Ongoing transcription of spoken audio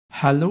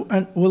Hello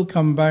and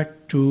welcome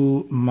back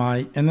to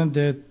my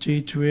another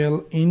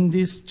tutorial. In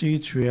this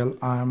tutorial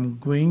I am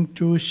going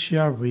to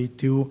share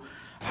with you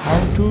how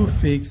to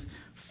fix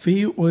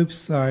few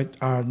websites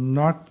are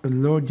not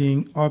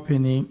loading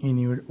opening in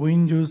your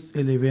Windows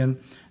 11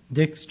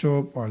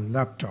 desktop or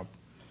laptop.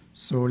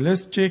 So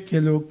let's take a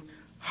look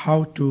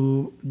how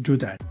to do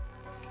that.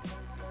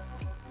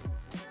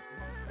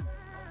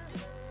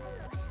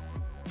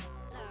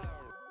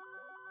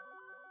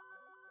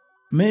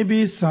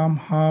 Maybe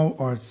somehow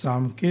or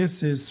some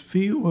cases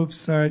few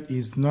website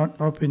is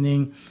not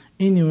opening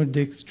in your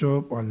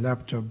desktop or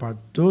laptop, but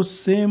those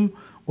same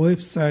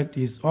website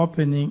is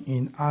opening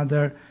in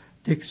other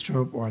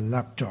desktop or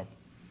laptop.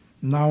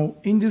 Now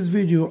in this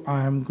video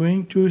I am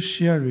going to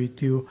share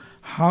with you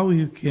how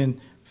you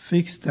can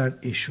fix that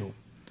issue.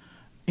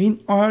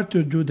 In order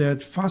to do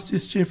that, first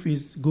step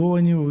is go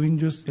in your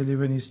Windows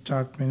 11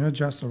 Start menu,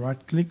 just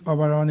right click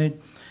over on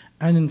it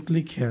and then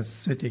click here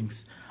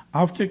Settings.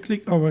 After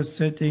click over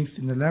Settings,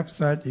 in the left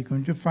side you're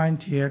going to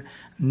find here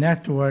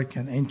Network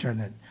and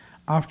Internet.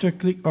 After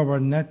click over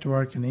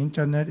Network and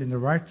Internet, in the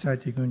right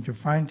side you're going to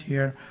find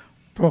here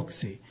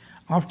Proxy.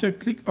 After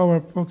click over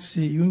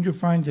Proxy, you're going to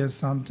find here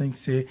something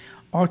say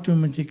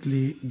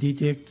automatically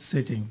detect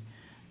setting.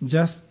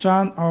 Just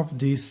turn off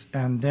this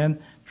and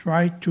then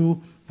try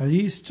to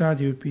restart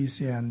your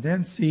PC and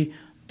then see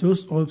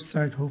those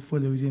websites.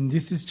 Hopefully within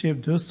this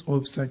step those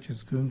websites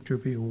is going to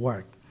be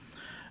work.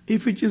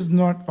 If it is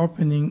not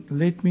opening,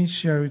 let me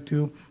share with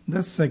you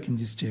the second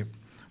step.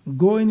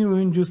 Go in your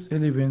Windows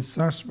 11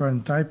 search bar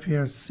and type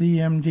here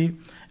CMD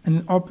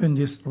and open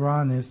this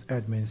Run as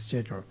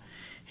Administrator.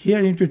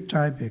 Here you need to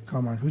type a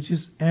command which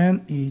is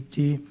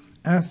NETSH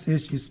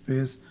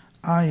space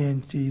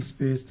INT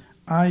space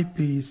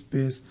IP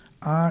space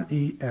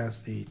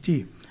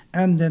RESET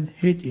and then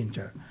hit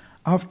enter.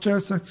 After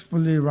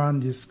successfully run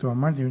this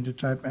command, you need to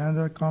type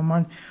another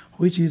command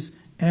which is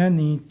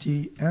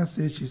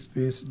NETSH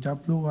space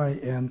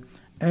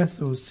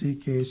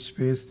WINSOCK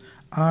space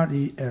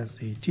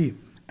RESET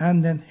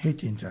and then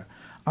hit enter.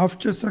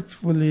 After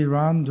successfully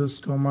run those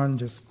commands,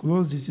 just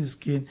close this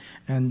screen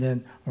and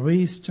then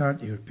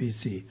restart your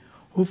PC.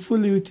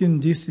 Hopefully within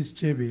this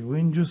step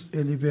Windows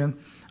 11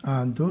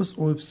 those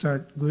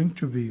websites going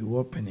to be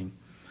opening.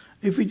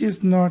 If it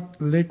is not,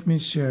 let me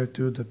share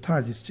to the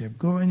third step.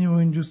 Go in your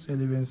Windows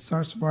 11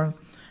 search bar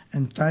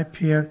and type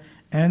here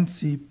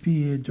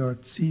ncpa.cpl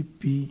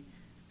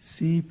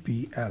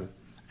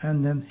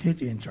and then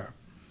hit enter.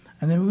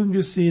 And then we're going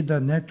to see the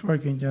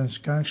network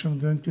internet connection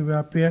going to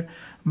appear.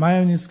 My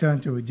own is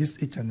connected with this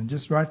internet.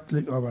 Just right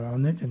click over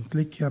on it and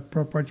click here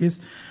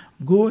properties.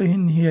 Go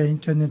in here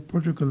Internet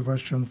Protocol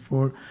version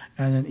 4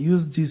 and then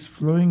use this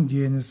flowing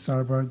DNS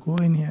server. Go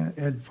in here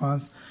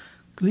advanced,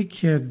 click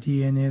here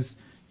DNS,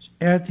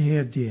 add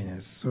here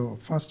DNS. So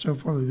first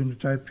of all we're going to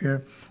type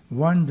here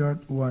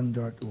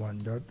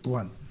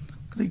 1.1.1.1.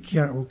 click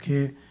here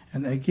OK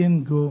and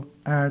again go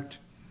at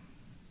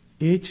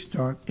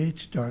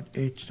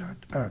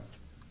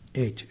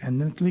 8.8.8.8 and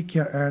then click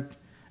here at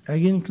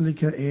again click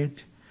here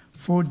at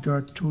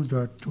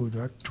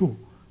 4.2.2.2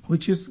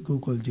 which is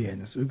Google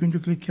DNS. We're going to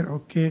click here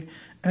OK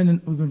and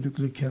then we're going to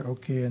click here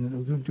OK and then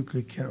we're going to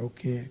click here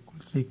OK,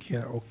 click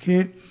here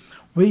OK,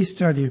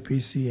 restart your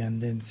PC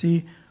and then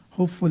see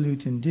hopefully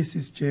within this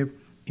step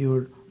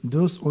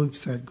those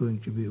websites going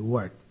to be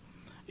work.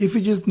 If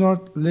it is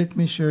not, let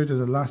me show you to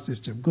the last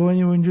step. Go in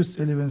your Windows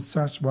 11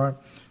 search bar,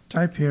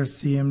 type here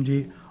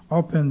CMD,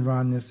 open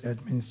Run as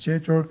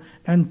Administrator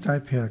and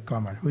type here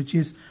command which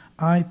is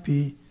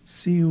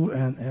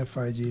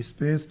IPCUNFIG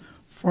space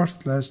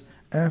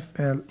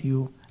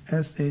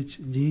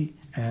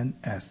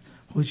 /FLUSHDNS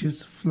which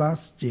is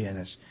flash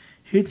DNS.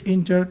 Hit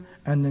enter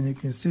and then you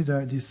can see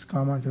that this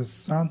command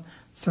has run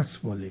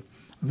successfully.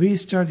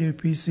 Restart your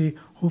PC.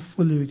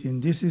 Hopefully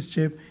within this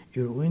step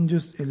your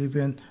Windows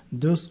 11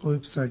 those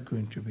websites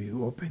going to be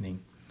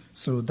opening.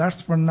 So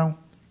that's for now.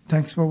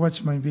 Thanks for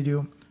watching my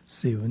video.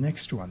 See you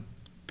next one.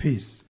 Peace.